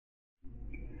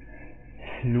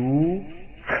Hlu,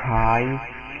 Kai,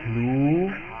 Hlu,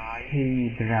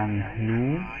 Hedrang,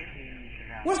 Hlu.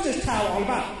 What's this towel all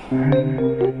about?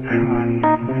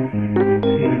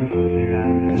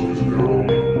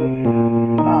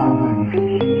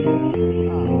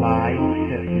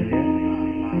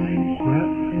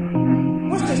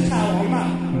 What's this towel all about?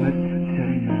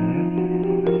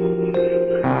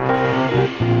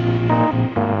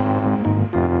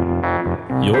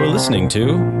 You're listening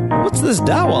to What's This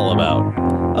Tao All About?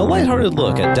 A lighthearted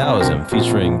look at Taoism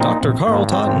featuring Dr. Carl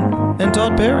Totten and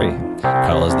Todd Perry.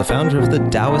 Carl is the founder of the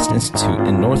Taoist Institute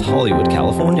in North Hollywood,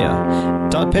 California.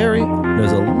 Todd Perry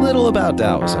knows a little about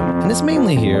Taoism and is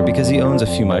mainly here because he owns a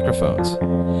few microphones.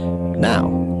 Now,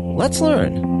 let's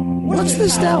learn. What's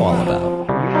this Tao all about?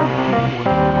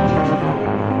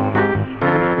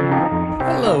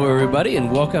 Hello, everybody,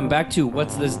 and welcome back to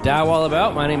What's This Tao All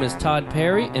About? My name is Todd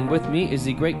Perry, and with me is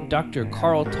the great Dr.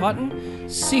 Carl Totten,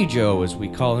 C-Joe, as we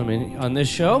call him on this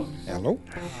show. Hello.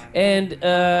 And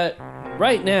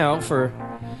right now, for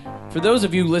those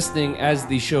of you listening as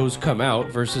the shows come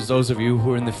out versus those of you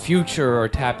who in the future are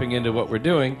tapping into what we're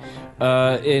doing,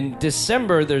 in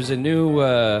December there's a new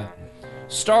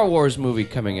Star Wars movie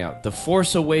coming out, The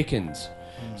Force Awakens.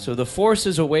 So The Force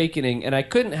is awakening, and I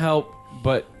couldn't help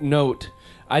but note,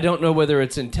 I don't know whether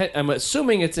it's I'm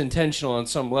assuming it's intentional on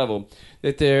some level,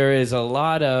 that there is a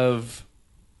lot of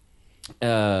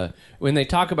when they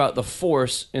talk about the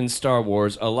Force in Star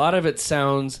Wars, a lot of it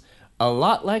sounds a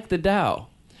lot like the Tao.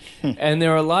 And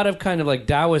there are a lot of kind of like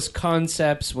Taoist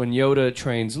concepts when Yoda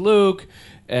trains Luke,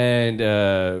 and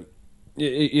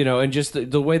you know, and just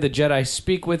the way the Jedi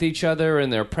speak with each other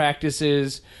and their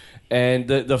practices, and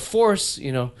the Force,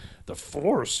 you know. The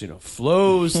Force, you know,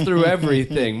 flows through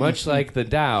everything, much like the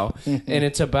Tao. And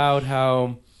it's about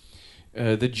how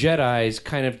the Jedis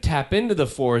kind of tap into the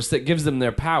Force that gives them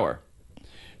their power.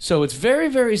 So it's very,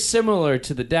 very similar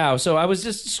to the Tao. So I was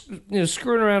just, you know,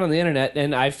 screwing around on the internet,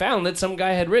 and I found that some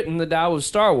guy had written the Tao of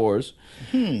Star Wars.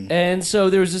 And so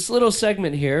there's this little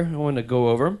segment here I wanted to go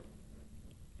over.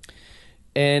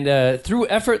 And through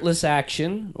effortless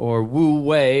action, or Wu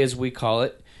Wei as we call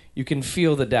it, you can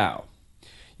feel the Tao.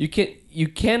 You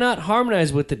cannot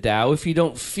harmonize with the Tao if you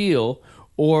don't feel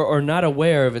or are not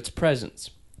aware of its presence.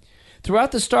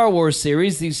 Throughout the Star Wars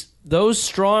series, those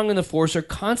strong in the Force are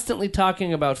constantly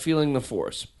talking about feeling the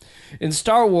Force. In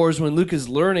Star Wars, when Luke is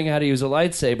learning how to use a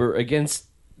lightsaber against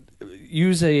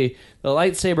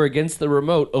the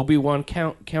remote, Obi-Wan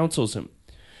counsels him.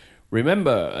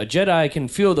 Remember, a Jedi can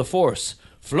feel the Force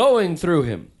flowing through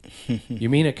him. You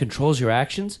mean it controls your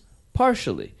actions?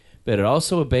 Partially. But it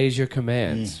also obeys your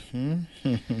commands. And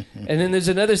then there's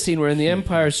another scene where in The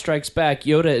Empire Strikes Back,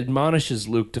 Yoda admonishes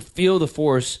Luke to feel the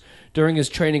Force during his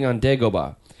training on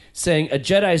Dagobah, saying a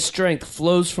Jedi's strength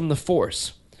flows from the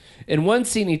Force. In one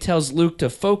scene, he tells Luke to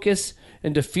focus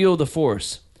and to feel the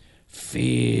Force.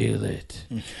 Feel it.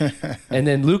 And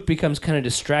then Luke becomes kind of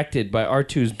distracted by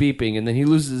R2's beeping, and then he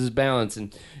loses his balance,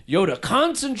 and Yoda,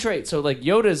 concentrate! So like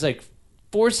Yoda's like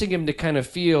forcing him to kind of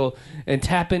feel and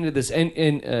tap into this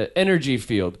energy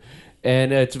field.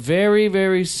 And it's very,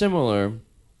 very similar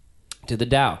to the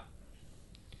Tao.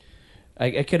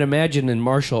 I can imagine in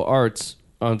martial arts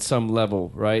on some level,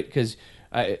 right? Because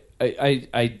I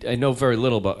know very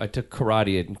little about. I took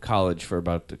karate in college for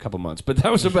about a couple months, but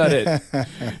that was about it.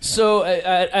 So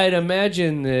I'd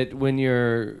imagine that when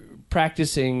you're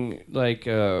practicing like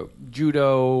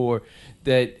judo, or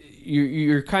that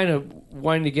you're kind of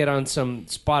wanting to get on some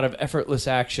spot of effortless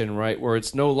action, right? Where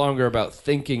it's no longer about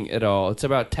thinking at all. It's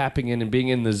about tapping in and being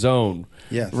in the zone.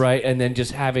 Yes. Right? And then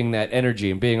just having that energy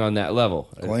and being on that level.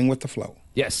 Going with the flow.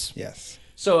 Yes. Yes.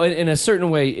 So in a certain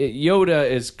way, Yoda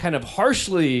is kind of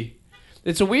harshly...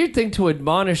 It's a weird thing to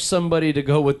admonish somebody to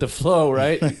go with the flow,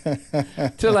 right?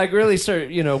 To like really start,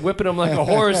 you know, whipping them like a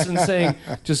horse and saying,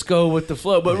 just go with the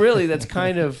flow. But really, that's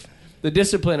kind of the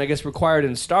discipline, I guess, required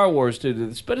in Star Wars to do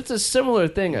this. But it's a similar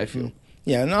thing, I feel.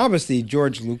 Yeah, and obviously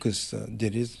George Lucas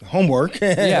did his homework.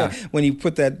 Yeah. When he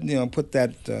put that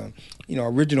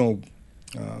original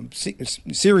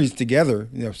series together,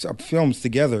 films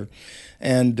together,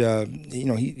 and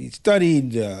he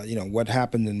studied what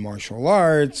happened in martial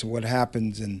arts, what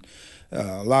happens in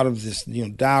a lot of this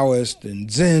Taoist and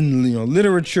Zen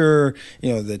literature,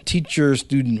 the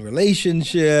teacher-student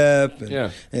relationship,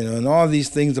 and and all these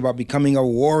things about becoming a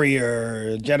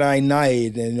warrior, a Jedi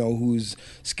Knight, and who's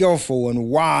skillful and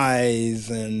wise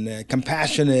and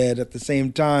compassionate at the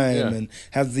same time, and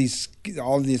has these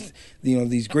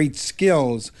great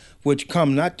skills. which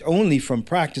come not only from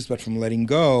practice, but from letting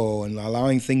go and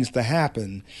allowing things to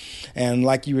happen. And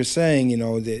like you were saying,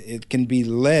 it can be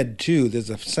led too. There's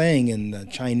a saying in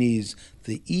Chinese,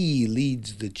 the yi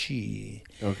leads the qi.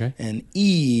 Okay. And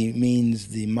yi means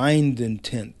the mind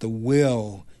intent, the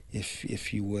will,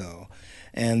 if you will.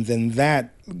 And then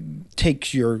that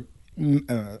takes your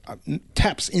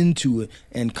taps into it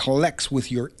and collects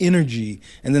with your energy,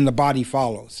 and then the body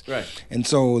follows. Right. And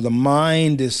so the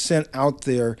mind is sent out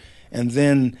there, and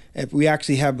then if we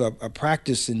actually have a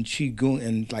practice in Qigong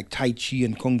and like Tai Chi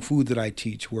and Kung Fu that I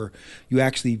teach, where you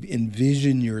actually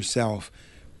envision yourself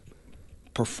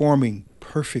performing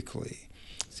perfectly.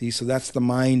 See, so that's the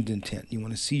mind intent. You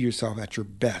want to see yourself at your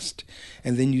best.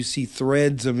 And then you see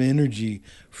threads of energy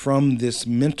from this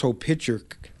mental picture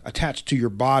attached to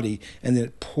your body, and then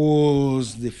it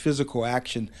pulls the physical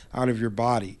action out of your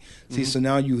body. See, so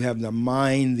now you have the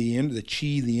mind, the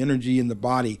chi, the energy, and the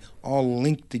body all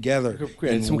linked together.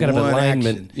 Create some kind of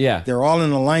alignment. Action. Yeah. They're all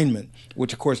in alignment,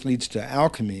 which of course leads to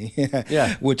alchemy,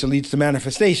 Yeah. which leads to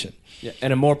manifestation. Yeah.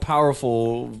 And a more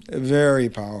powerful. Very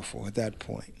powerful at that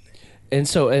point. And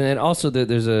so, and then also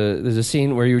there's a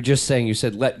scene where you were just saying, you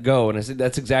said let go, and I said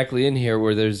that's exactly in here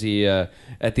where there's the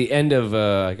at the end of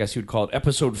I guess you'd call it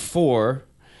episode 4,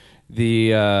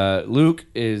 the Luke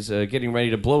is getting ready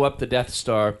to blow up the Death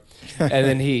Star, and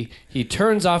then he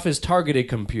turns off his targeted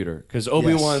computer because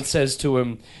Obi-Wan says to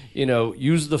him,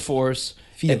 use the Force.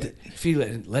 Feel it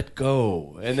and let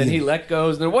go. And then he let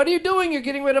goes. And then, what are you doing? You're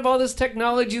getting rid of all this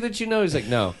technology that you know. He's like,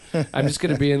 no, I'm just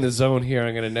going to be in the zone here.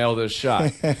 I'm going to nail this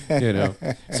shot.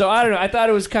 So I don't know. I thought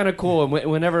it was kind of cool.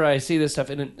 And whenever I see this stuff,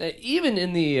 and even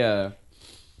in the... I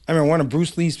mean, one of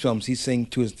Bruce Lee's films, he's saying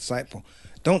to his disciple,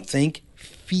 don't think,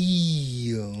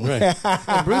 feel. Right.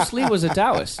 And Bruce Lee was a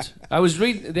Taoist. I was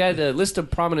reading, they had a list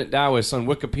of prominent Taoists on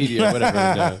Wikipedia or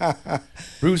whatever. And,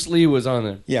 Bruce Lee was on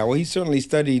there. Yeah, well, he certainly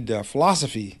studied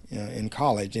philosophy in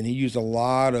college, and he used a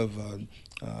lot of,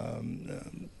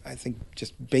 I think,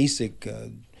 just basic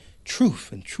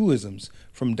truth and truisms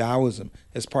from Taoism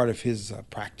as part of his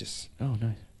practice. Oh,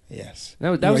 nice. Yes.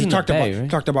 That was he in talked the Bay, about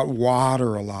right? talked about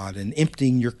water a lot and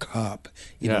emptying your cup.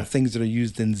 Yeah. Things that are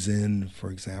used in Zen, for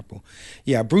example.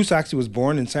 Yeah, Bruce actually was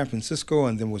born in San Francisco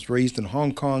and then was raised in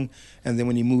Hong Kong. And then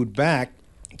when he moved back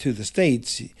to the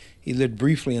States, he lived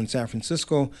briefly in San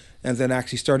Francisco and then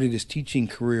actually started his teaching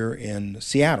career in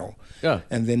Seattle. Yeah.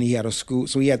 And then he had a school.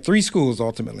 So he had 3 schools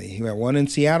ultimately. He had one in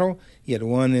Seattle, he had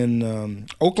one in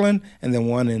Oakland, and then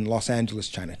one in Los Angeles,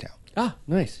 Chinatown. Ah,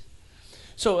 nice.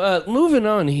 So moving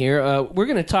on here, we're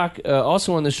going to talk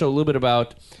also on the show a little bit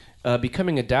about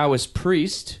becoming a Taoist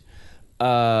priest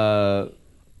and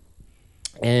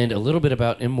a little bit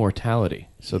about immortality.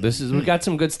 So we've got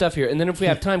some good stuff here. And then if we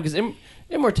have time, because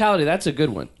immortality, that's a good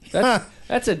one.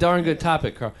 That's a darn good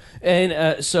topic, Carl.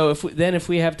 And so if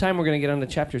we have time, we're going to get on to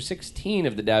chapter 16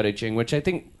 of the Tao Te Ching, which I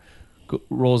think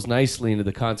rolls nicely into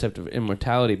the concept of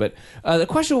immortality. But the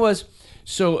question was,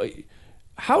 so...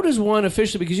 how does one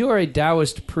officially, because you are a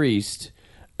Taoist priest,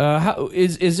 how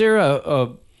is there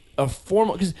a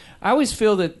formal, because I always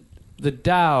feel that the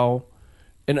Tao,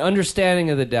 an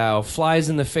understanding of the Tao, flies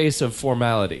in the face of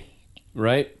formality,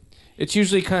 right? It's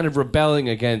usually kind of rebelling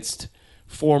against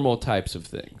formal types of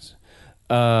things.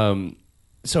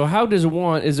 So how does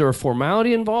one, is there a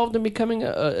formality involved in becoming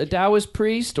a Taoist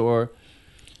priest, or...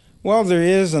 Well, there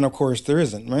is, and of course there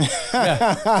isn't, right?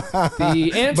 Yeah.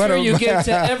 The answer you give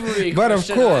to every question. But of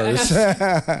course.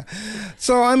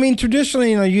 So, I mean,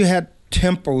 traditionally, you had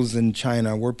temples in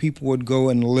China where people would go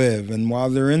and live, and while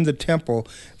they're in the temple,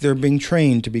 they're being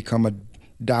trained to become a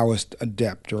Taoist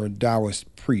adept or a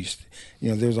Taoist priest.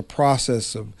 There's a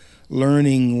process of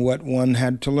learning what one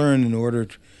had to learn in order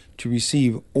to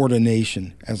receive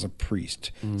ordination as a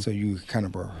priest. So you kind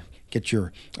of are... get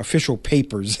your official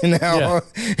papers now.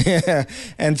 Yeah.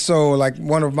 And so, like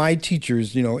one of my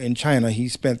teachers, in China, he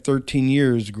spent 13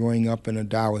 years growing up in a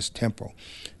Taoist temple.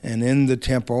 And in the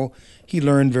temple, he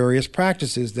learned various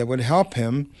practices that would help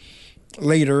him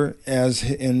later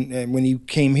when he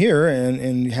came here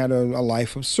and had a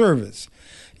life of service.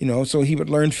 So he would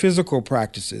learn physical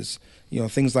practices,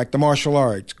 things like the martial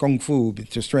arts, Kung Fu,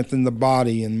 to strengthen the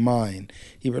body and mind.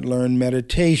 He would learn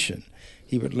meditation.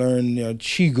 He would learn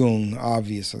Qigong,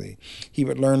 obviously. He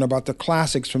would learn about the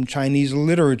classics from Chinese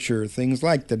literature, things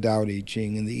like the Tao Te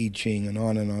Ching and the I Ching, and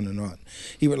on and on and on.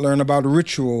 He would learn about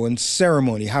ritual and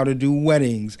ceremony, how to do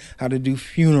weddings, how to do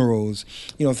funerals,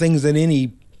 things that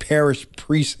any parish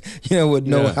priest, would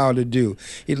know how to do.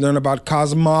 He'd learn about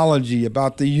cosmology,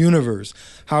 about the universe,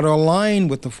 how to align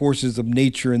with the forces of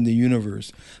nature in the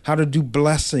universe, how to do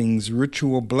blessings,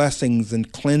 ritual blessings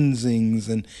and cleansings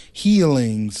and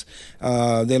healings.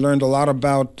 They learned a lot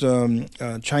about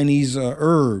Chinese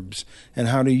herbs and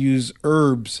how to use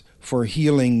herbs for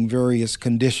healing various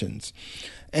conditions.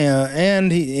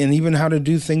 And even how to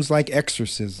do things like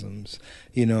exorcisms,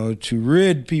 to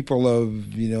rid people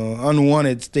of,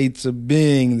 unwanted states of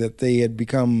being that they had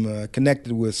become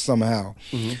connected with somehow.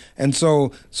 Mm-hmm. And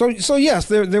so yes,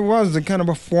 there was a kind of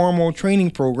a formal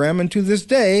training program. And to this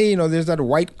day, there's that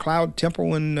White Cloud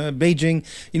Temple in Beijing.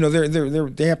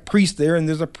 They have priests there, and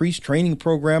there's a priest training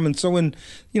program. And so in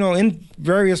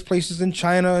various places in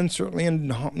China, and certainly in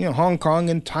Hong Kong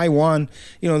and Taiwan,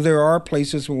 there are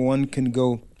places where one can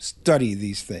go study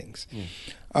these things.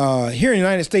 Here in the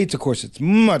United States, of course, it's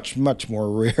much, much more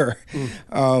rare.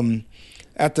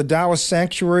 At the Taoist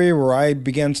Sanctuary, where I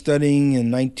began studying in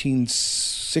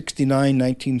 1969,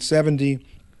 1970,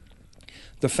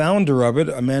 the founder of it,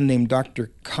 a man named Dr.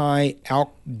 Kai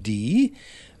Alk-Di,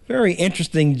 very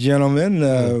interesting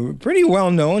gentleman, pretty well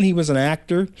known. He was an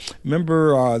actor.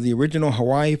 Remember the original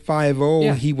Hawaii Five-0?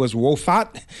 Yeah. He was Wo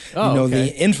Fat,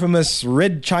 the infamous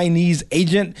red Chinese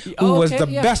agent who was the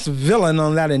best villain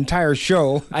on that entire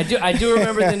show. I do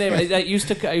remember the name. I used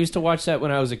to watch that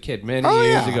when I was a kid, many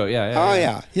years ago.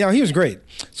 Yeah, he was great.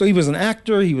 So he was an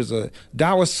actor. He was a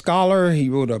Taoist scholar. He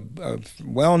wrote a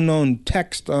well-known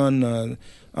text on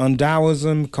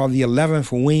Taoism called The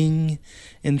 11th Wing,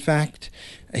 in fact.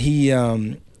 He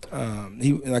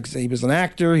like I say, he was an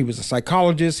actor. He was a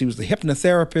psychologist. He was the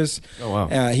hypnotherapist. Oh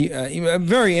wow! He a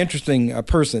very interesting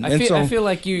person. I feel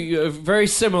like you're very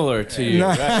similar to you.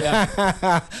 Right?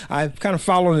 Yeah. I've kind of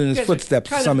followed in his footsteps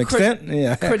to some extent.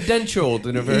 Yeah, credentialed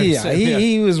in a very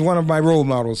he was one of my role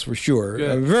models for sure.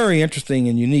 Good. A very interesting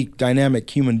and unique, dynamic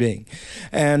human being,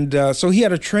 and so he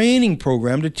had a training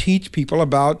program to teach people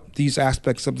about these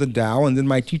aspects of the Tao. And then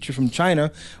my teacher from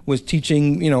China was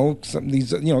teaching, some of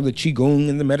these, the Qigong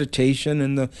and the meditation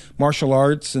and the martial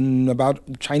arts and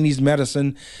about Chinese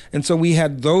medicine. And so we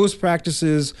had those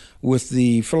practices with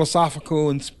the philosophical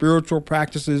and spiritual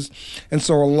practices. And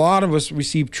so a lot of us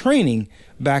received training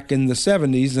back in the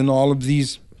 70s in all of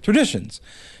these traditions.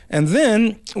 And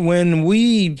then when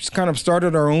we kind of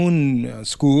started our own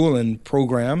school and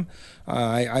program,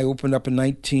 I opened up in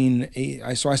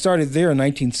 1980. So I started there in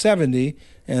 1970,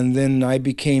 and then I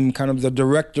became kind of the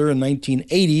director in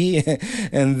 1980,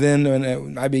 and then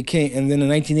in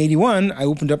 1981 I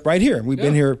opened up right here. We've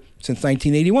been here since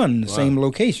 1981 in the same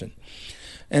location.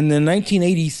 And then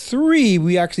 1983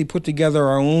 we actually put together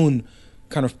our own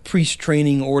kind of priest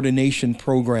training ordination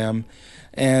program,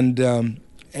 and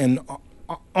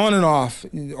on and off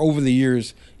over the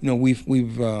years,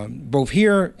 we've both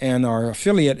here and our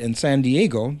affiliate in San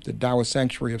Diego, the Taoist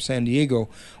Sanctuary of San Diego,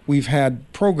 we've had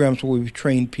programs where we've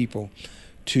trained people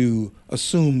to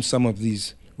assume some of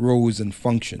these roles and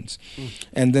functions.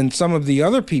 And then some of the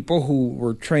other people who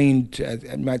were trained,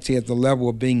 I might say, at the level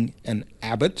of being an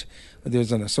abbot.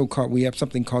 There's we have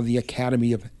something called the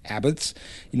Academy of Abbots,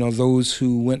 those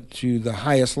who went to the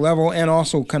highest level and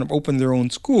also kind of opened their own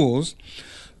schools.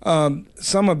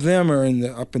 Some of them are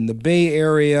up in the Bay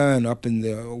Area and up in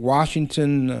the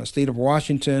Washington, state of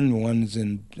Washington. One's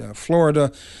in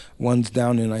Florida, one's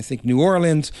down in, I think, New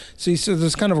Orleans. So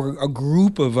there's kind of a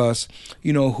group of us,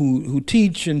 who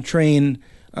teach and train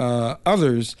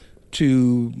others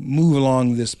to move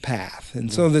along this path.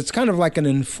 And so it's kind of like an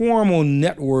informal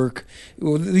network, at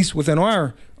least within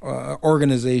our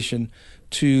organization,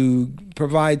 to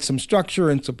provide some structure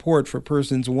and support for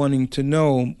persons wanting to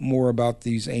know more about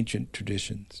these ancient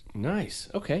traditions. Nice.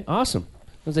 Okay. Awesome.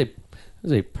 That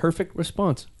was a perfect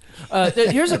response.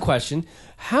 Here's a question: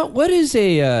 what is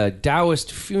a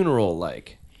Taoist funeral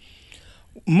like?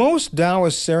 Most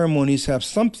Taoist ceremonies have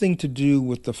something to do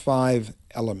with the 5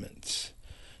 elements.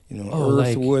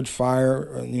 Earth, wood,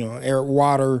 fire, air,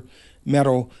 water,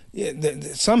 metal.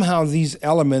 Somehow these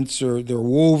elements they're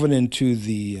woven into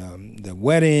the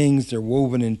weddings, they're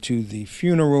woven into the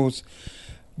funerals,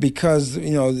 because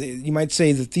you might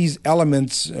say that these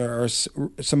elements are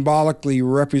symbolically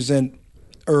represent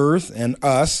Earth and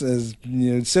us as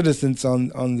citizens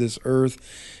on this earth,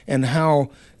 and how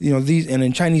these, and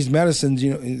in Chinese medicines,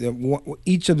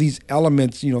 each of these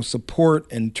elements,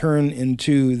 support and turn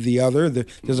into the other.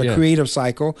 There's a creative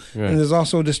cycle, and there's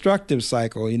also a destructive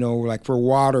cycle. Like for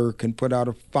water can put out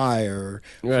a fire,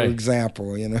 for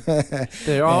example.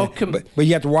 They're all, but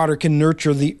yet water can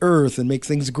nurture the earth and make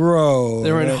things grow.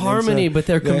 They're in harmony, but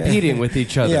they're competing with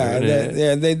each other.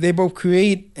 They both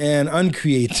create and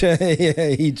uncreate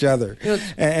each other.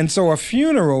 And so a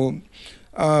funeral.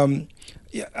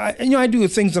 I do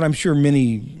things that I'm sure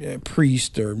many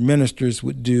priests or ministers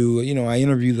would do. I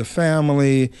interview the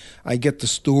family. I get the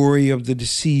story of the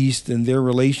deceased and their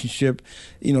relationship,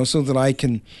 so that I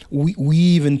can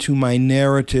weave into my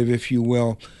narrative, if you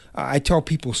will. I tell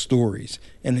people stories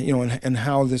and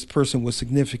how this person was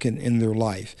significant in their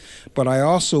life. But I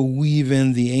also weave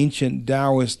in the ancient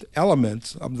Taoist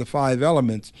elements of the 5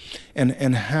 elements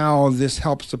and how this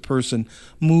helps a person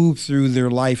move through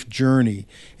their life journey.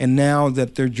 And now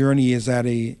that their journey is at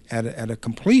a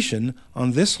completion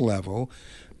on this level,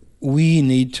 we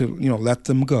need to let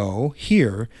them go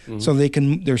here so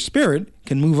their spirit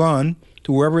can move on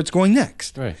to wherever it's going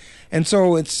next. Right. And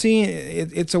so it's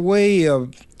a way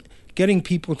of getting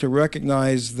people to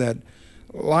recognize that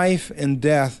life and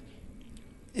death,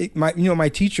 my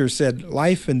teacher said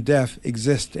life and death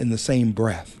exist in the same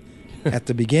breath, at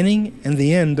the beginning and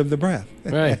the end of the breath.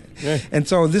 Right. And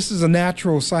so this is a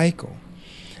natural cycle.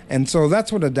 And so that's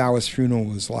what a Taoist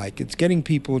funeral is like. It's getting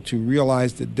people to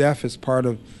realize that death is part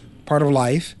of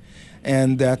life,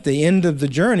 and at the end of the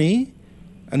journey,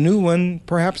 a new one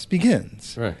perhaps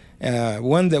begins. Right.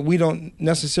 One that we don't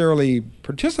necessarily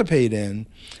participate in,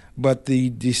 but the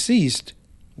deceased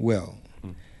will.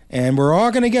 And we're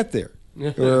all going to get there.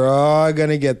 We're all going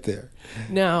to get there.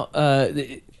 Now,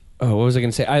 what was I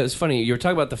going to say? It was funny. You were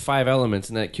talking about the 5 elements,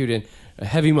 and that cued in a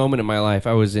heavy moment in my life.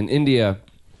 I was in India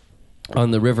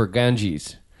on the river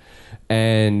Ganges,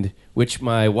 and which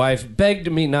my wife begged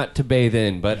me not to bathe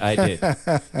in, but I did.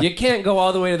 You can't go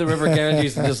all the way to the river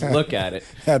Ganges and just look at it.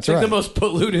 That's it's right. The most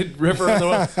polluted river in the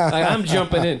world. I'm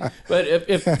jumping in. But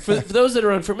if for those that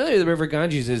are unfamiliar, the river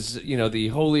Ganges is the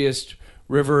holiest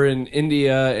river in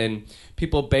India, and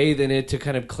people bathe in it to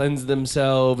kind of cleanse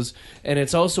themselves. And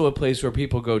it's also a place where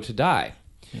people go to die.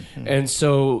 Mm-hmm. And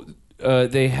so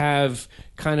they have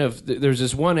there's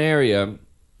this one area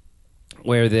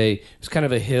where it's kind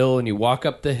of a hill, and you walk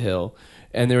up the hill,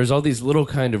 and there's all these little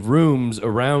kind of rooms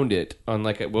around it on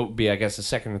what would be, I guess, a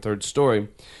second or third story.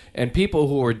 And people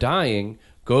who are dying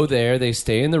go there, they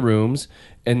stay in the rooms,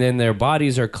 and then their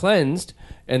bodies are cleansed,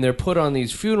 and they're put on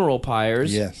these funeral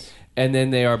pyres, and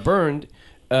then they are burned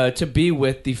to be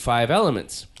with the 5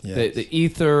 elements. Yes. The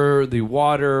ether, the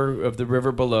water of the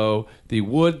river below, the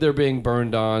wood they're being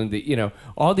burned on,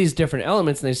 all these different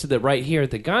elements. And they said that right here at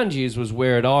the Ganges was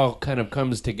where it all kind of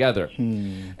comes together.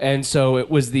 And so it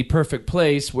was the perfect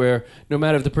place where no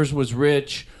matter if the person was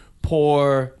rich,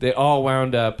 poor, they all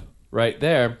wound up right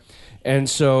there. And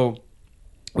so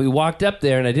we walked up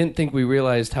there, and I didn't think we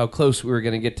realized how close we were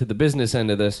going to get to the business end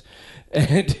of this.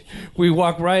 And we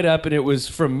walked right up, and it was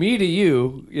from me to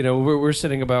you, we're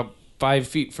sitting about 5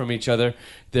 feet from each other.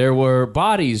 There were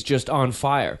bodies just on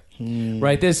fire,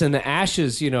 right? And the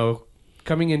ashes,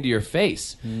 coming into your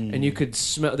face, and you could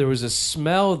smell. There was a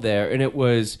smell there, and it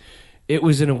was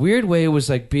in a weird way. It was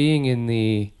like being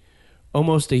in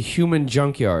almost a human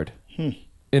junkyard,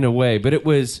 in a way. But it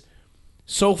was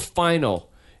so final,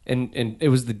 and it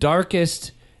was the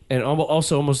darkest. And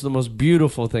also almost the most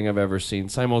beautiful thing I've ever seen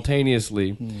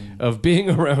simultaneously of being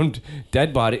around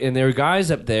dead body. And there are guys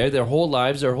up there, their whole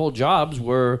lives, their whole jobs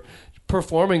were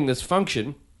performing this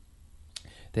function.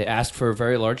 They asked for a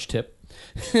very large tip.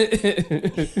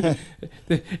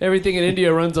 Everything in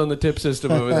India runs on the tip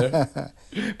system over there.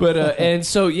 But and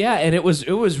so, and it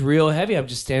was real heavy. I'm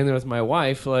just standing there with my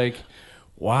wife like,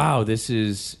 wow,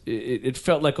 it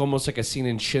felt like almost like a scene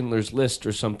in Schindler's List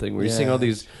or something where you're seeing all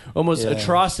these almost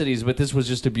atrocities, but this was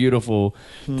just a beautiful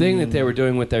thing that they were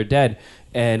doing with their dead.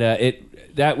 And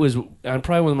that was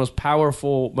probably one of the most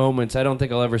powerful moments. I don't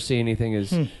think I'll ever see anything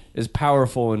as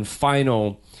powerful and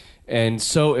final and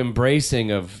so embracing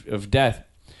of death.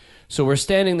 So we're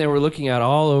standing there, we're looking out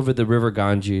all over the river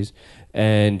Ganges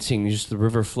and seeing just the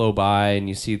river flow by, and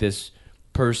you see this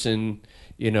person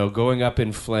going up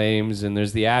in flames, and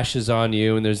there's the ashes on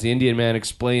you, and there's the Indian man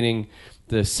explaining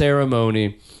the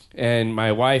ceremony, and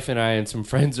my wife and I and some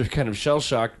friends are kind of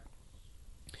shell-shocked.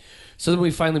 So then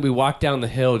we walk down the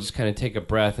hill, just kind of take a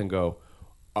breath and go,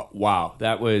 oh, wow,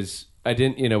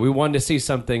 we wanted to see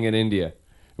something in India.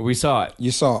 We saw it. You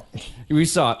saw it. We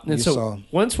saw it. And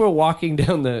once we're walking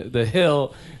down the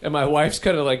hill, and my wife's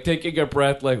kind of like taking a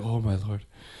breath like, oh, my Lord.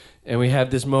 and we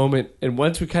had this moment. And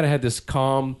once we kind of had this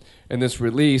calm and this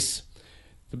release,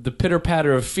 the pitter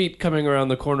patter of feet coming around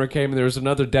the corner came, and there was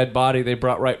another dead body they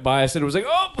brought right by us, and it was like,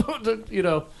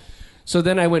 oh, So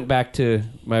then I went back to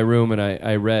my room and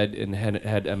I read and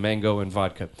had a mango and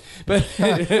vodka, but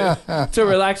to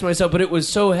relax myself. But it was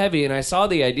so heavy, and I saw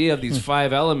the idea of these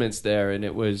 5 elements there, and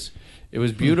it was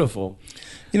beautiful.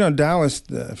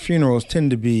 Taoist funerals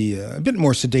tend to be a bit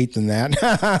more sedate than that.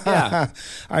 Yeah.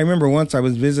 I remember once I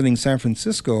was visiting San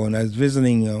Francisco, and I was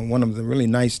visiting one of the really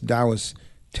nice Taoist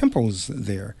temples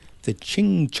there, the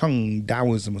Ching Chung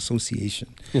Taoism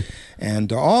Association.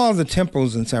 And all the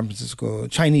temples in San Francisco,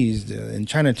 Chinese in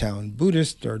Chinatown,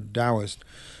 Buddhist or Taoist,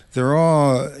 they're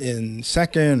all in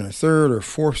 2nd or 3rd or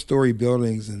 4th story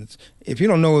buildings. And if you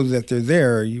don't know that they're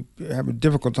there, you have a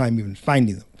difficult time even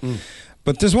finding them.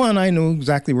 But this one, I knew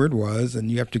exactly where it was, and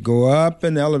you have to go up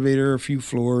an elevator a few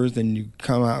floors, then you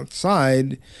come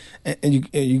outside, and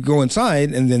you go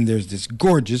inside, and then there's this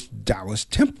gorgeous Taoist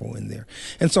temple in there.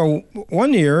 And so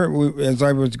one year, as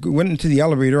I went into the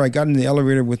elevator, I got in the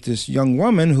elevator with this young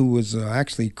woman who was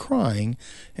actually crying,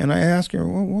 and I asked her,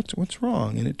 well, what's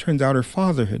wrong? And it turns out her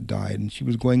father had died, and she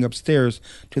was going upstairs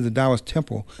to the Taoist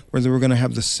temple where they were going to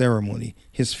have the ceremony,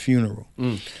 his funeral.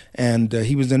 And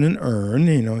he was in an urn,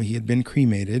 he had been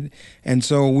cremated. And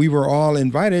so we were all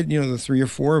invited, the 3 or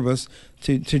 4 of us,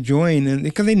 to join, and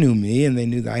because they knew me and they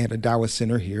knew that I had a Taoist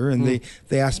center here, and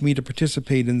they asked me to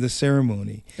participate in the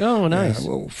ceremony. Oh, nice.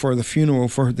 For the funeral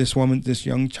for this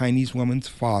young Chinese woman's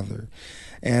father.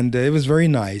 And it was very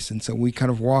nice. And so we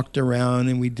kind of walked around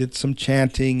and we did some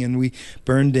chanting and we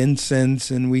burned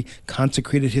incense and we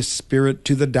consecrated his spirit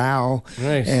to the Tao.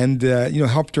 Nice. And,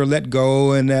 helped her let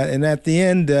go. And at the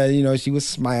end, she was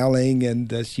smiling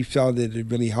and she felt that it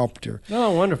really helped her.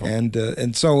 Oh, wonderful.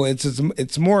 And so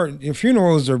it's more,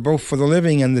 funerals are both for the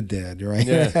living and the dead, right?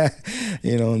 Yeah.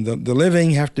 The living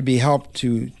have to be helped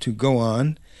to go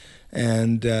on.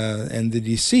 And the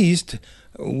deceased,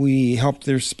 we help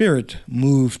their spirit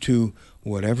move to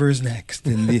whatever is next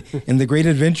in the great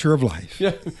adventure of life.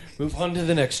 Yeah, move on to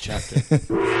the next chapter.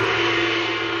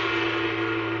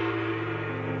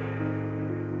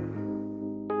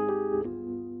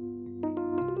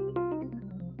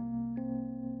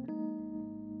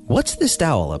 What's This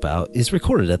Tao All About is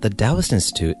recorded at the Taoist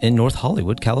Institute in North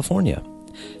Hollywood, California.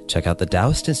 Check out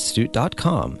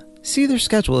thedaoistinstitute.com. See their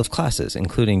schedule of classes,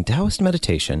 including Taoist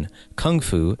meditation, Kung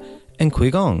Fu, and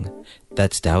Qigong.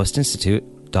 That's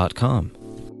taoistinstitute.com.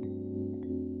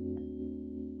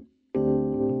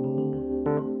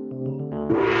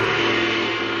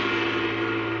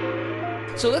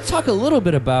 So let's talk a little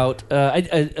bit about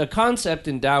a concept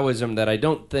in Taoism that I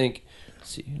don't think...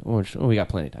 we got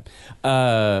plenty of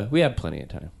time. We have plenty of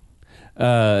time.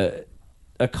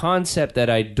 A concept that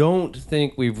I don't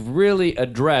think we've really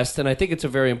addressed, and I think it's a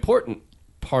very important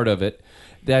part of it,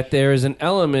 that there is an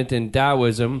element in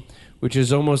Taoism which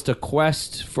is almost a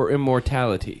quest for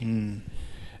immortality.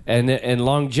 And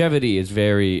longevity is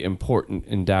very important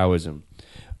in Taoism.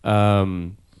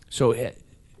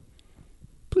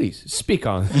 Please speak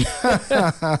on.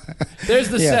 There's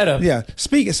the setup. Yeah,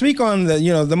 speak on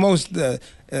the most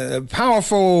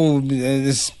powerful,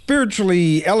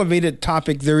 spiritually elevated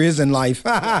topic there is in life.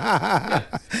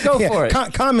 Go for it.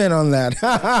 Comment on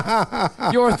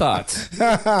that. Your thoughts.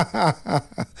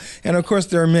 And of course,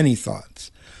 there are many thoughts.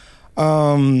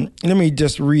 Let me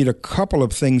just read a couple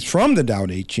of things from the Tao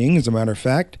Te Ching, as a matter of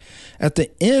fact. At the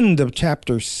end of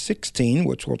chapter 16,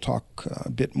 which we'll talk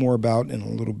a bit more about in a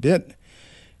little bit,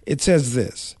 it says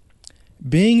this: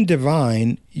 being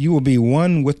divine, you will be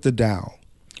one with the Tao.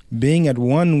 Being at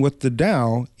one with the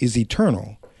Tao is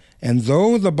eternal, and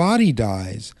though the body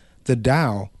dies, the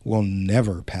Tao will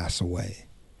never pass away.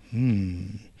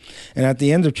 And at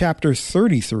the end of chapter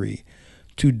 33,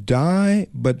 to die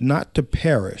but not to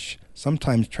perish,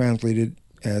 sometimes translated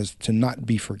as to not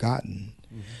be forgotten,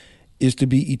 is to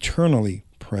be eternally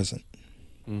present.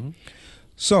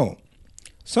 So,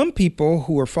 some people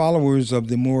who are followers of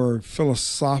the more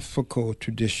philosophical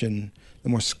tradition, the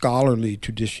more scholarly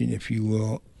tradition, if you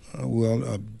will,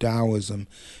 of Taoism,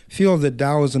 feel that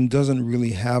Taoism doesn't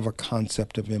really have a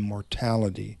concept of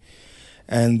immortality,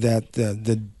 and that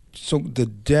the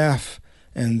death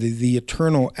and the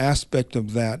eternal aspect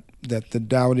of that the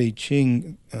Tao Te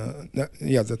Ching,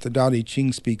 that the Tao Te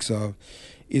Ching speaks of,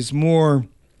 is more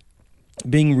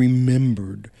being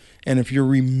remembered. And if you're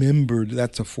remembered,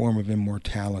 that's a form of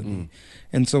immortality.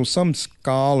 And so some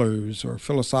scholars or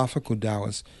philosophical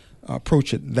Taoists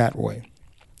approach it that way.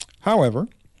 However,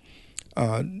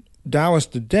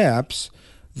 Taoist adepts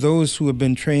those who have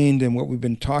been trained in what we've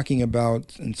been talking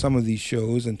about in some of these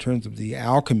shows in terms of the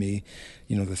alchemy,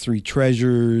 the three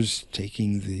treasures,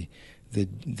 taking the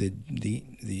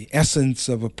essence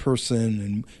of a person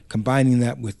and combining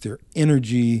that with their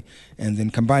energy and then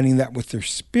combining that with their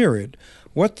spirit,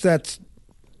 what that's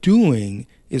doing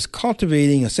is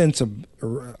cultivating a sense of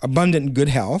abundant good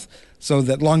health, so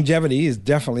that longevity is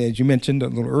definitely, as you mentioned a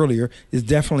little earlier, is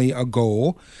definitely a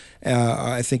goal.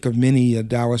 I think of many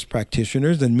Taoist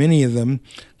practitioners, and many of them,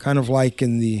 kind of like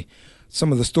in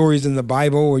some of the stories in the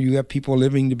Bible where you have people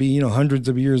living to be, hundreds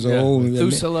of years old.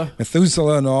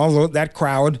 Methuselah and all that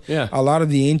crowd. Yeah. A lot of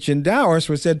the ancient Taoists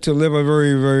were said to live a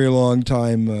very, very long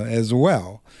time as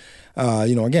well.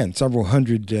 Again, several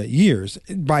hundred years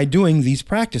by doing these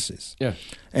practices. Yeah.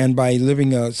 And by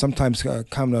living sometimes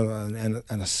kind of an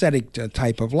ascetic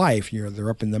type of life. They're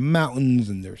up in the mountains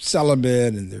and they're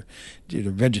celibate and they're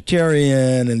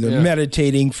vegetarian and they're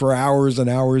meditating for hours and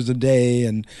hours a day.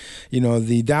 And,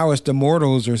 the Taoist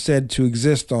immortals are said to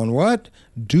exist on what?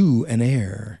 Dew and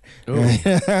air. Oh,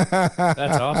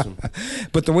 that's awesome.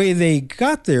 But the way they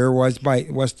got there was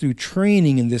through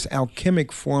training in this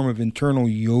alchemic form of internal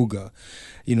yoga,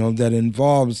 that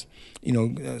involves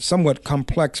somewhat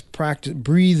complex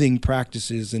breathing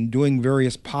practices and doing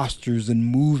various postures and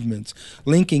movements,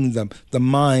 linking the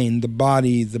mind, the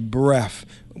body, the breath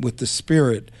with the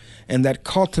spirit, and that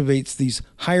cultivates these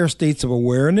higher states of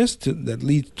awareness that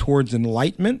lead towards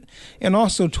enlightenment and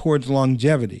also towards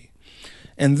longevity.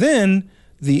 And then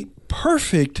the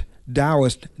perfect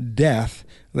Taoist death,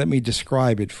 let me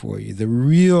describe it for you, the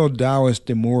real Taoist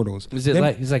immortals. Is it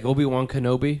like Obi-Wan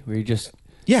Kenobi, where you just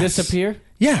disappear?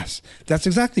 Yes, that's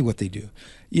exactly what they do.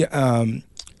 Yeah,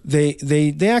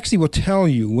 they actually will tell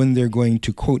you when they're going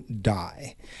to, quote,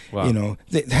 die. Wow.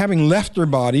 Having left their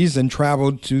bodies and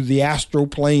traveled to the astral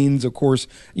planes, of course,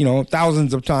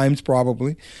 thousands of times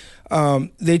probably.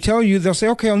 They tell you, they'll say,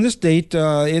 okay, on this date,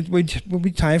 it will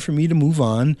be time for me to move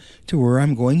on to where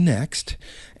I'm going next.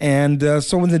 And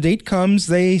so when the date comes,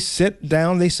 they sit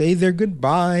down, they say their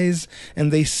goodbyes,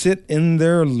 and they sit in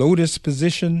their lotus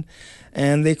position,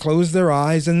 and they close their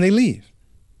eyes, and they leave.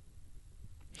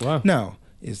 Wow. Now,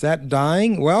 is that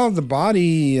dying? Well, the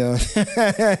body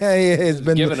has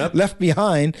been left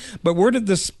behind, but where did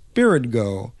the spirit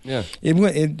go? Yeah.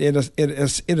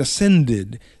 It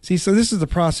ascended. See, so this is the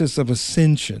process of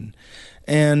ascension.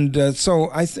 And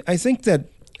so I think that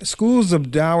schools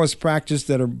of Taoist practice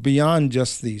that are beyond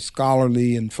just the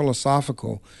scholarly and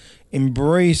philosophical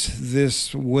embrace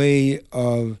this way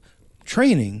of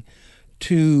training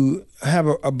to have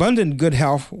abundant good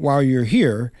health while you're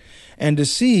here, and to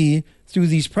see through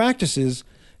these practices,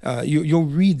 you'll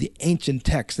read the ancient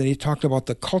texts, and they talked about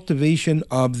the cultivation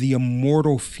of the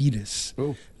immortal fetus.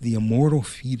 Ooh. The immortal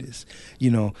fetus,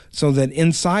 so that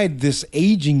inside this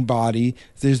aging body,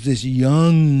 there's this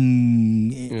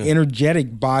young,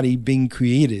 energetic body being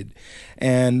created.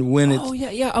 And when it's... Oh,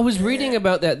 yeah. I was reading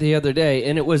about that the other day,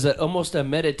 and it was almost a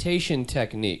meditation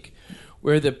technique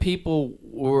where the people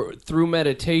were, through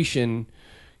meditation,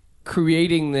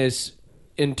 creating this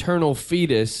internal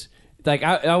fetus. Like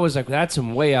I was like, that's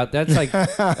some way out. That's like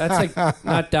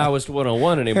not Taoist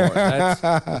 101 anymore.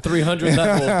 That's 300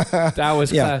 level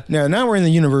Taoist class. Now we're in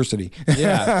the university.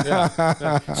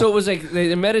 Yeah. So it was like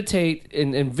they meditate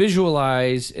and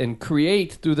visualize and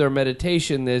create through their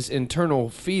meditation this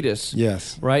internal fetus.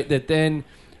 Yes. Right. That then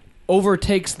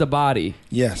overtakes the body.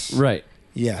 Yes. Right.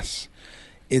 Yes.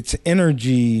 Its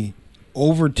energy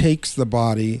overtakes the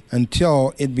body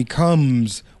until it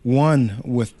becomes one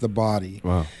with the body.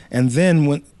 Wow. And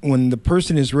then when the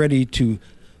person is ready to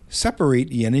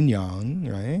separate yin and yang,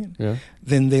 right? Yeah.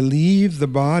 Then they leave the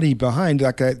body behind,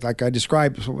 like I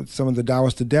described what some of the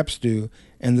Taoist adepts do,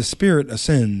 and the spirit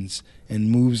ascends and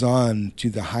moves on to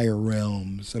the higher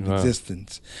realms of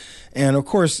existence. And of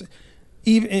course,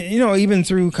 even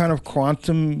through kind of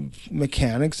quantum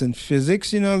mechanics and physics,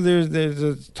 there's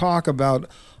a talk about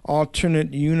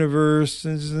alternate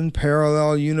universes and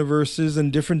parallel universes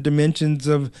and different dimensions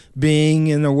of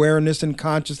being and awareness and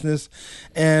consciousness.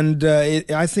 And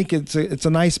I think it's a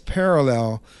nice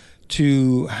parallel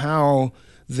to how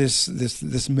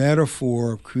this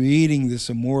metaphor of creating this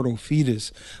immortal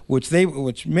fetus,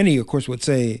 which many of course would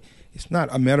say it's not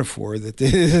a metaphor, that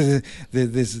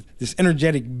this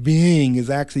energetic being is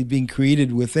actually being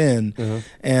created within. Uh-huh.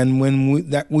 And when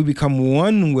we become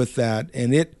one with that,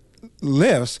 and it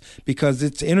lifts, because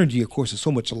its energy, of course, is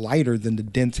so much lighter than the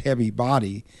dense, heavy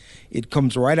body. It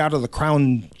comes right out of the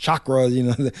crown chakra,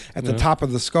 at the top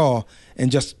of the skull, and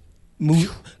just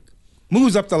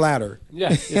moves up the ladder.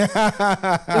 Yeah.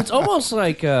 It's almost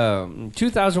like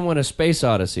 2001: A Space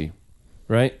Odyssey,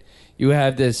 right? you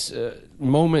have this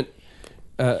moment.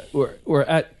 We're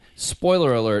at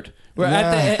spoiler alert. We're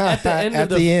at the end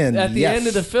end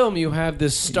of the film. You have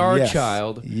this star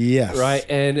child, right,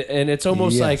 and it's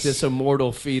almost like this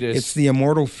immortal fetus. It's the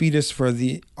immortal fetus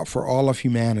for all of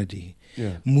humanity,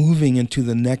 moving into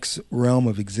the next realm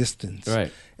of existence,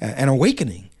 right, an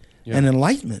awakening, an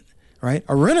enlightenment, right,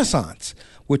 a renaissance,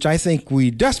 which I think we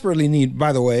desperately need.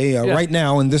 By the way, right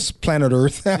now in this planet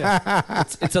Earth,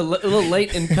 it's a little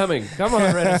late in coming. Come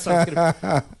on, renaissance.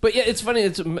 But yeah, it's funny.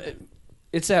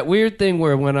 It's that weird thing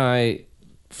where when I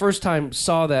first time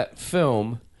saw that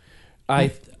film,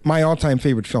 my all-time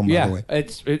favorite film, by the way.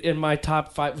 It's in my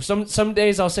top 5. Some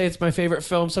days I'll say it's my favorite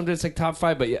film. Some days it's like top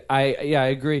 5. But I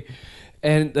agree.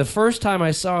 And the first time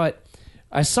I saw it,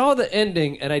 I saw the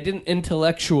ending and I didn't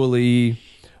intellectually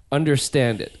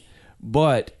understand it,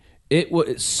 but it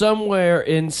was somewhere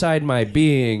inside my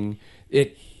being.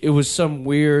 It was some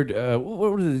weird,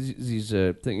 what were these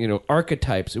thing,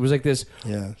 archetypes. It was like this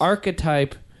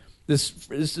archetype,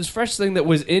 this fresh thing that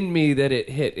was in me that it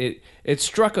hit. It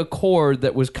struck a chord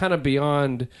that was kind of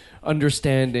beyond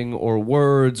understanding or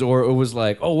words, or it was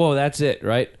like, oh, whoa, that's it,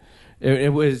 right?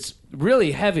 It was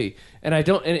really heavy, and and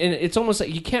it's almost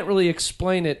like you can't really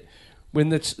explain it when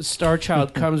the star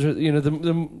child comes.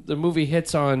 The movie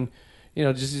hits on,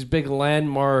 just these big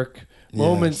landmark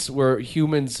moments where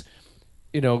humans,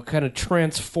 kind of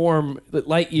transform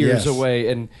light years away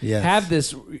and have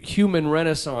this human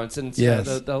renaissance, and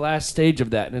it's the last stage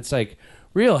of that, and it's like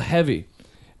real heavy.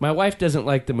 My wife doesn't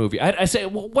like the movie. I say,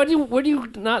 well, what do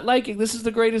you not like it? This is the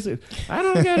greatest. I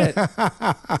don't get it.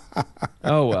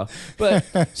 Oh well, but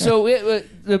so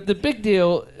the big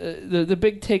deal, the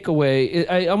big takeaway.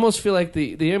 I almost feel like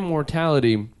the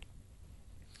immortality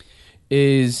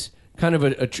is kind of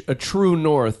a true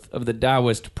north of the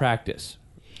Taoist practice.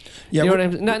 Yeah, you know what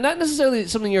I'm saying? Not necessarily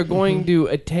something you're going to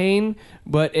attain,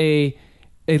 but a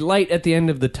light at the end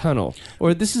of the tunnel.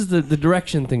 Or this is the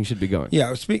direction things should be going.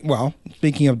 Yeah,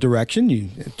 speaking of direction, you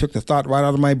took the thought right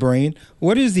out of my brain.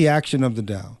 What is the action of the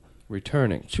Tao?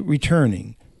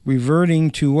 Returning.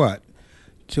 Reverting to what?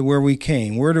 To where we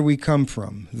came. Where do we come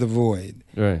from? The void.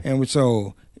 Right. And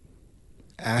so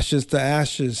ashes to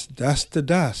ashes, dust to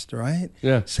dust, right?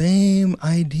 Yeah. Same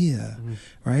idea,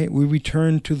 right? We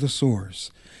return to the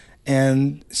source.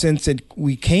 And since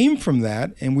we came from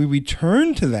that and we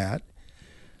return to that,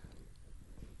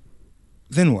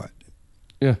 then what?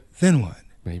 Yeah. Then what?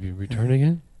 Maybe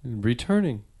returning.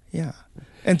 Yeah.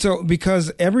 And so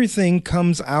because everything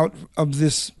comes out of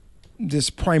this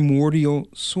primordial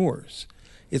source.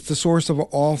 It's the source of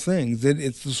all things.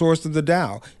 It's the source of the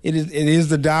Tao. It is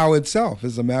the Tao itself,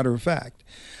 as a matter of fact,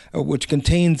 which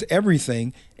contains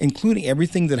everything, including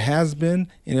everything that has been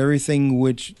and everything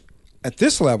which at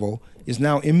this level is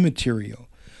now immaterial.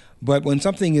 But when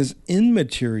something is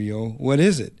immaterial, what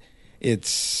is it?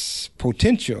 It's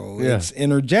potential. Yeah. It's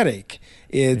energetic.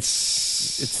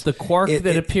 It's the quark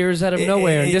that appears out of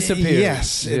nowhere and disappears.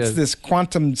 Yes, it's this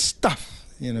quantum stuff,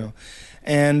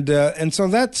 and so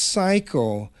that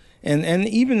cycle, and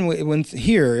even when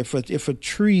here, if a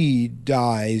tree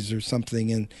dies or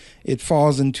something and it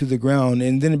falls into the ground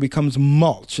and then it becomes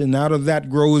mulch, and out of that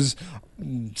grows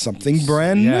something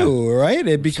brand new, right?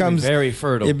 It becomes very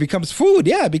fertile. It becomes food.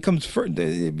 Yeah, it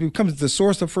becomes the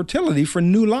source of fertility for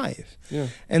new life. Yeah.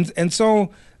 And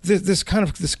so this kind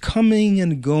of this coming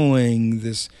and going,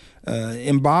 this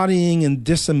embodying and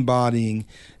disembodying,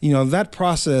 that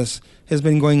process has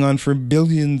been going on for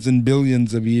billions and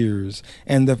billions of years,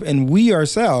 and we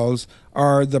ourselves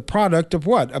are the product of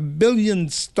what? 1 billion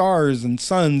stars and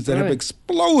suns that have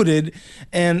exploded,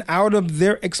 and out of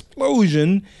their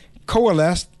explosion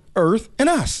coalesced Earth and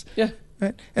us. Yeah.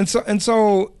 Right? And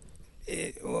so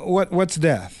what's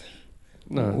death?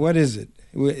 No. What is it?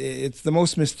 It's the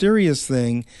most mysterious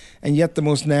thing and yet the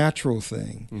most natural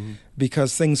thing,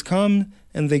 because things come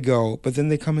and they go, but then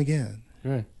they come again.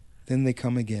 Right. Then they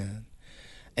come again.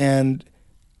 And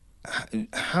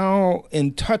how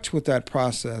in touch with that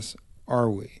process are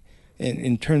we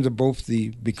in terms of both the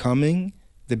becoming,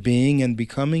 the being and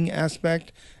becoming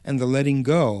aspect, and the letting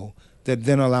go that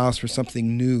then allows for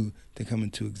something new to come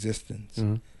into existence.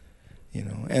 And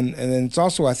then it's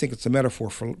also, I think it's a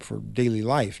metaphor for daily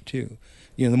life too.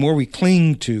 The more we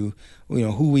cling to,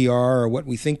 who we are or what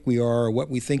we think we are or what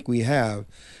we think we have,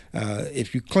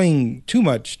 if you cling too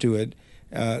much to it,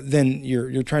 then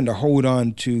you're trying to hold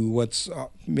on to what's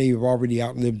may have already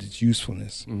outlived its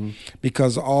usefulness,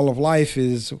 because all of life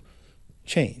is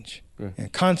change,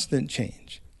 and constant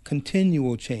change.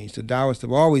 Continual change. The Taoists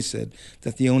have always said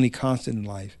that the only constant in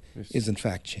life is in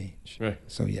fact change. Right.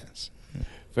 So yes.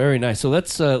 Very nice. So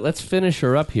let's finish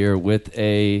her up here with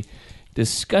a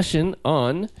discussion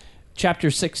on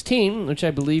chapter 16, which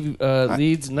I believe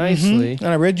leads nicely. And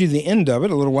I read you the end of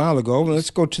it a little while ago. Let's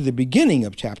go to the beginning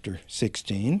of chapter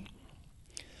 16,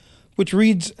 which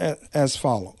reads as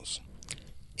follows.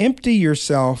 Empty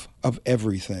yourself of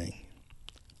everything.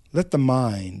 Let the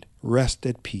mind rest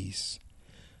at peace.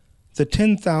 The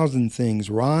 10,000 things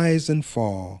rise and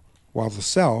fall while the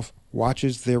self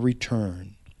watches their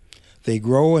return. They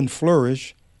grow and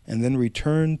flourish and then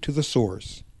return to the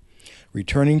source.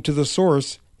 Returning to the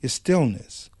source is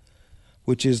stillness,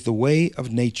 which is the way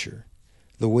of nature.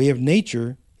 The way of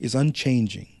nature is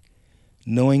unchanging.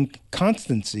 Knowing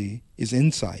constancy is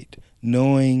insight.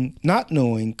 Not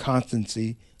knowing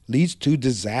constancy leads to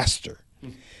disaster.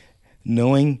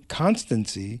 Knowing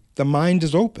constancy, the mind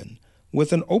is open.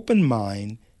 With an open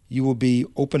mind, you will be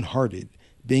open-hearted.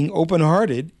 Being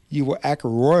open-hearted, you will act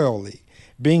royally.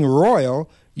 Being royal,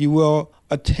 you will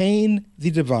attain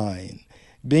the divine.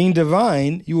 Being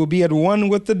divine, you will be at one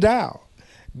with the Tao.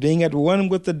 Being at one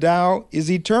with the Tao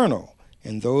is eternal.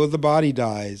 And though the body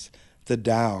dies, the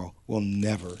Tao will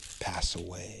never pass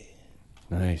away.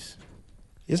 Nice.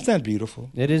 Isn't that beautiful?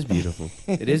 It is beautiful.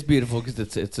 It is beautiful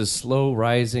because it's a slow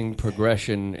rising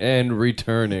progression and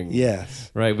returning.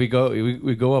 Yes. Right. We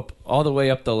go up all the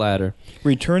way up the ladder.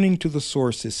 Returning to the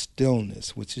source is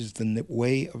stillness, which is the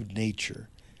way of nature.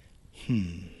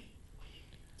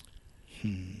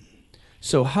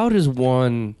 So how does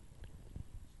one,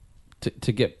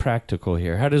 to get practical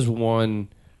here, how does one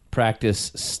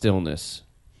practice stillness?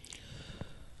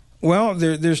 Well,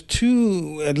 there's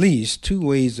at least two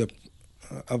ways of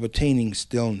attaining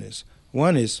stillness.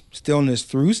 One is stillness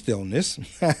through stillness,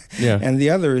 and the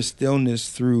other is stillness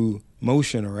through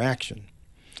motion or action.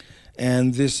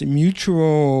 And this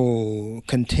mutual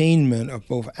containment of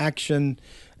both action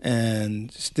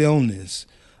and stillness,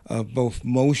 of both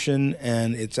motion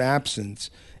and its absence,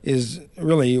 is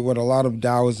really what a lot of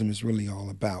Taoism is really all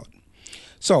about.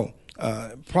 So,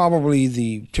 probably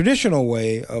the traditional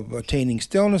way of attaining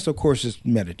stillness, of course, is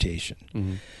meditation.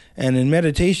 Mm-hmm. And in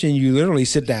meditation, you literally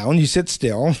sit down, you sit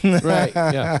still, right?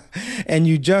 Yeah. And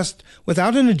you just,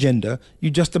 without an agenda, you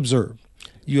just observe.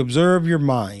 You observe your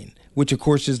mind, which of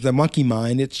course is the monkey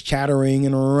mind. It's chattering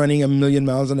and running 1,000,000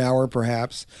 miles an hour,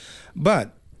 perhaps.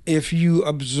 But if you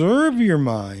observe your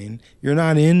mind, you're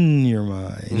not in your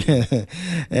mind.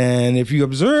 And if you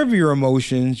observe your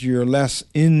emotions, you're less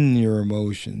in your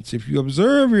emotions. If you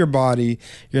observe your body,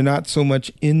 you're not so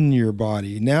much in your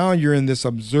body. Now you're in this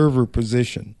observer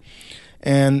position.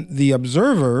 And the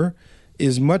observer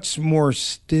is much more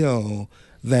still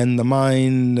than the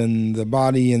mind and the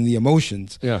body and the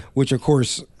emotions, which of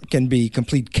course can be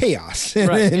complete chaos in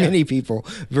many people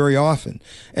very often.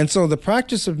 And so the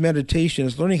practice of meditation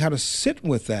is learning how to sit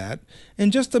with that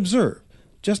and just observe.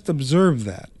 Just observe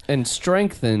that. And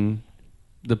strengthen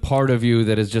the part of you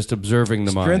that is just observing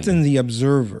the mind. Strengthen the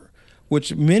observer,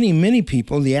 which many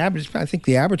people, I think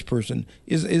the average person,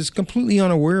 is completely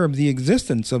unaware of the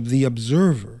existence of the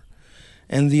observer.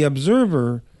 And the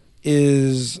observer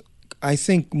is, I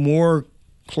think, more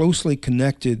closely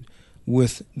connected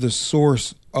with the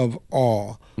source of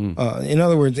all. In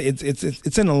other words,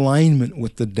 it's in alignment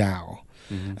with the Tao,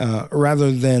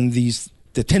 rather than the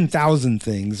 10,000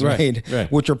 things, right?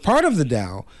 Which are part of the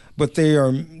Tao, but they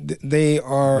are the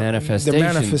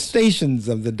manifestations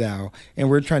of the Tao, and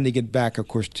we're trying to get back, of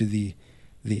course, to the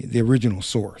original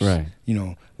source. Right. You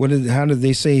know, how did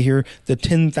they say here? The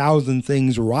 10,000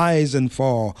 things rise and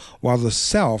fall while the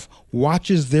self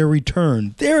watches their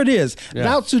return. There it is. Yeah.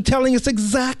 Lao Tzu telling us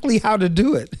exactly how to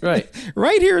do it. Right.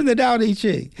 Right here in the Tao Te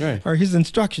Ching are his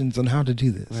instructions on how to do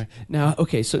this. Right. Now,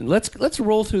 okay, so let's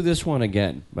roll through this one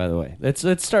again, by the way.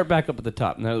 Let's start back up at the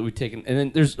top now that we've taken, and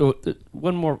then there's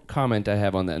one more comment I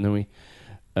have on that, and then we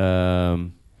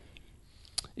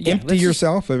empty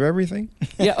yourself of everything.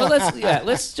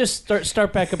 Let's just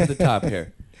start back up at the top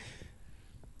here.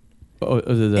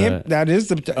 That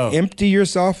is empty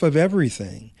yourself of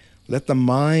everything. Let the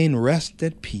mind rest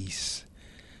at peace.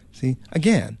 See,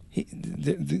 again,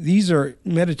 these are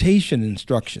meditation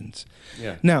instructions.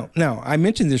 Yeah. Now, I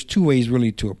mentioned there's two ways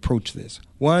really to approach this.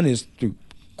 One is through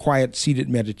quiet, seated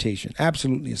meditation,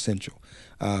 absolutely essential.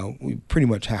 We pretty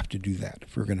much have to do that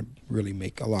if we're going to really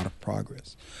make a lot of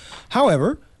progress.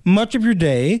 However, much of your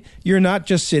day, you're not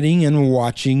just sitting and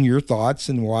watching your thoughts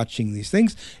and watching these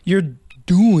things. You're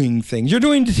doing things. You're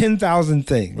doing the 10,000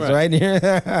 things, right?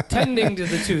 Tending to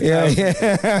the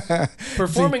 2,000.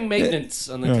 Performing maintenance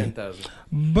on the 10,000.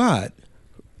 But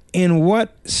in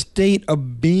what state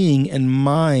of being and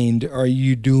mind are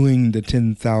you doing the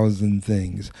 10,000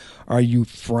 things? Are you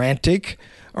frantic?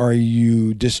 Are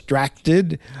you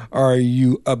distracted? Are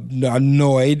you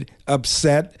annoyed,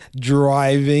 upset,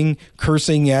 driving,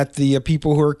 cursing at the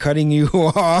people who are cutting you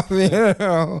off?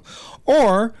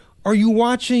 Or are you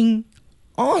watching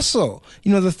also,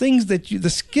 the things the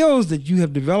skills that you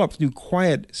have developed through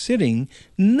quiet sitting,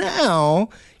 now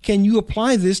can you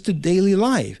apply this to daily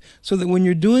life so that when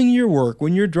you're doing your work,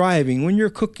 when you're driving, when you're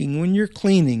cooking, when you're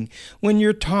cleaning, when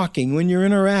you're talking, when you're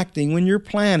interacting, when you're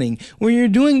planning, when you're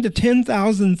doing the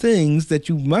 10,000 things that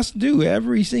you must do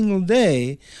every single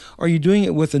day, are you doing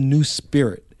it with a new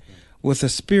spirit, with a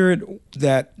spirit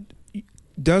that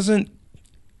doesn't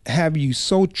have you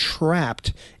so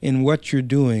trapped in what you're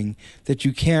doing that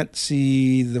you can't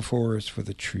see the forest for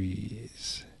the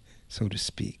trees, so to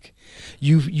speak.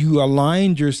 You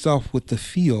aligned yourself with the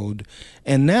field,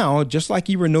 and now, just like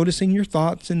you were noticing your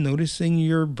thoughts and noticing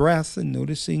your breath and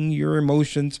noticing your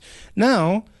emotions,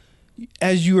 now,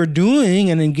 as you are doing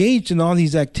and engaged in all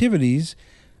these activities,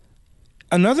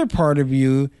 another part of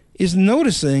you is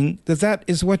noticing that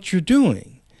is what you're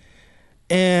doing.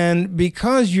 And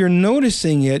because you're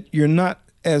noticing it, you're not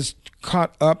as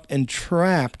caught up and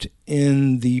trapped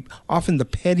in often the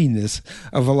pettiness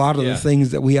of a lot of the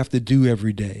things that we have to do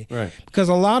every day. Right. Because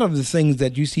a lot of the things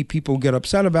that you see people get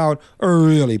upset about are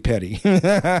really petty.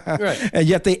 Right. And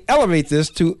yet they elevate this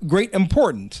to great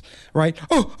importance, right?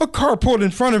 Oh, a car pulled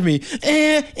in front of me,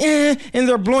 and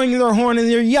they're blowing their horn and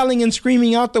they're yelling and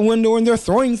screaming out the window and they're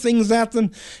throwing things at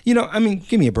them.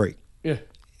 Give me a break. Yeah.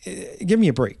 Give me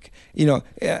a break.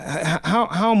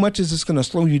 How much is this going to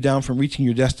slow you down from reaching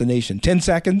your destination? 10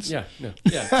 seconds? Yeah, no,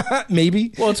 yeah.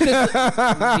 Maybe. Well, it's because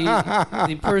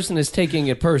the person is taking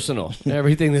it personal,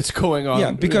 everything that's going on.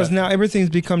 Yeah, because now everything's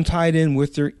become tied in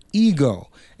with their ego.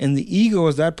 And the ego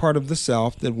is that part of the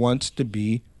self that wants to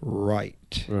be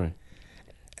right. Right.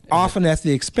 Often at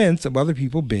the expense of other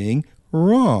people being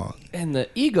wrong. And the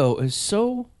ego is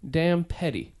so damn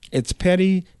petty. It's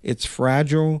petty, it's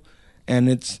fragile, and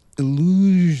it's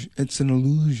illusion. It's an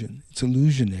illusion. It's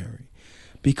illusionary.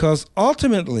 Because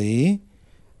ultimately,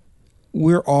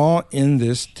 we're all in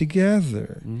this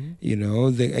together.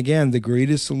 Mm-hmm. The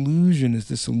greatest illusion is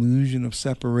this illusion of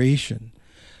separation.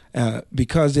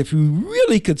 Because if we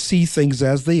really could see things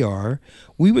as they are,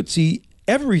 we would see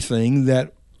everything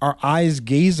that our eyes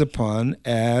gaze upon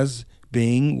as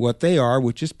being what they are,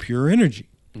 which is pure energy.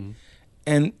 Mm-hmm.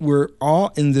 And we're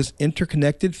all in this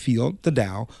interconnected field, the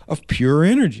Tao, of pure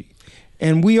energy.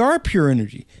 And we are pure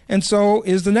energy. And so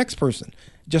is the next person,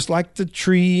 just like the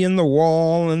tree and the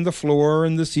wall and the floor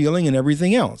and the ceiling and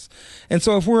everything else. And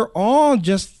so if we're all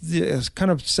just this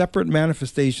kind of separate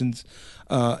manifestations,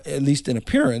 at least in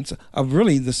appearance, of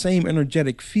really the same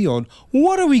energetic field,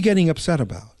 what are we getting upset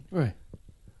about? Right.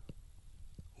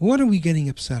 What are we getting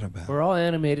upset about? We're all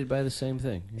animated by the same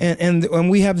thing. And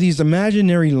we have these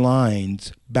imaginary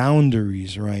lines,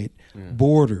 boundaries, right? Yeah.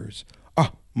 Borders.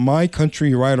 My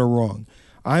country, right or wrong.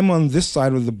 I'm on this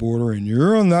side of the border and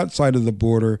you're on that side of the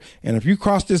border. And if you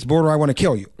cross this border, I want to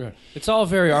kill you. Right. It's all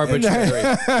very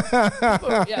arbitrary.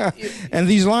 And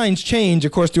these lines change,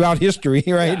 of course, throughout history,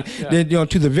 right? Yeah.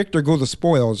 To the victor go the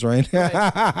spoils, right?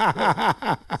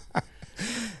 Right.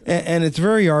 And it's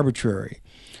very arbitrary.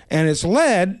 And it's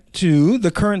led to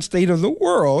the current state of the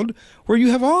world where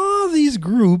you have all these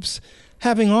groups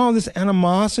having all this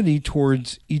animosity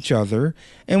towards each other.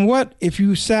 And what if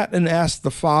you sat and asked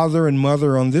the father and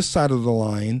mother on this side of the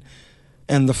line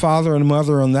and the father and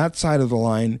mother on that side of the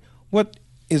line, what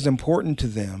is important to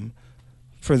them,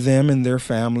 for them and their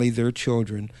family, their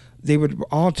children? They would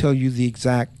all tell you the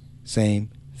exact same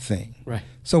thing. Right.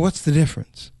 So what's the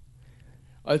difference?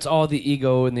 It's all the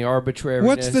ego and the arbitrariness.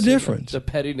 What's the difference? The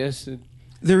pettiness.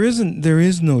 There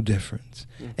is no difference.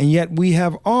 And yet we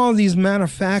have all these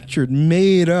manufactured,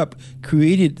 made up,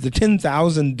 created the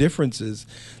 10,000 differences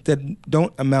that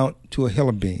don't amount to a hill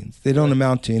of beans. They don't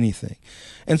amount to anything.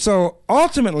 And so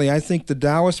ultimately, I think the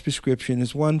Taoist prescription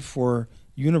is one for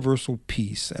universal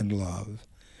peace and love.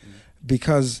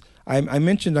 Because I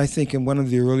mentioned, I think, in one of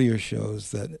the earlier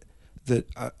shows that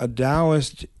a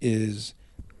Taoist is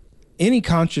any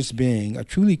conscious being, a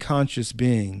truly conscious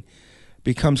being,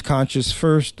 becomes conscious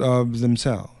first of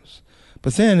themselves.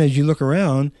 But then as you look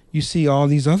around, you see all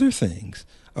these other things,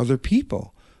 other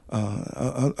people,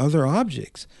 other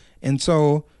objects. And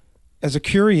so as a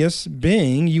curious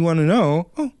being, you want to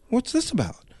know, what's this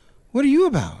about? What are you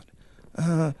about?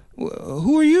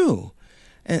 Who are you?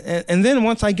 And then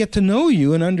once I get to know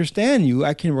you and understand you,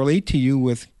 I can relate to you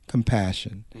with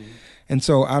compassion. Mm-hmm. And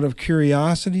so out of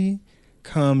curiosity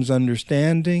comes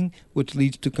understanding, which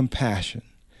leads to compassion.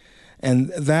 And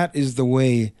that is the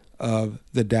way of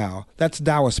the Tao. That's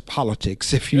Taoist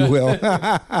politics, if you will.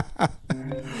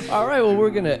 All right, well,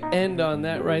 we're going to end on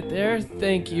that right there.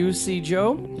 Thank you, C.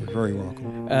 Joe. You're very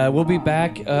welcome. We'll be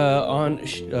back on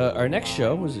our next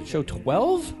show. Was it show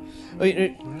 12?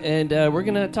 And we're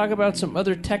going to talk about some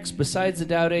other texts besides the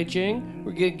Tao Te Ching.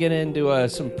 We're going to get into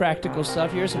some practical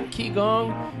stuff here, some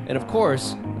Qigong, and, of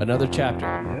course, another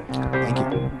chapter. Thank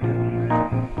you.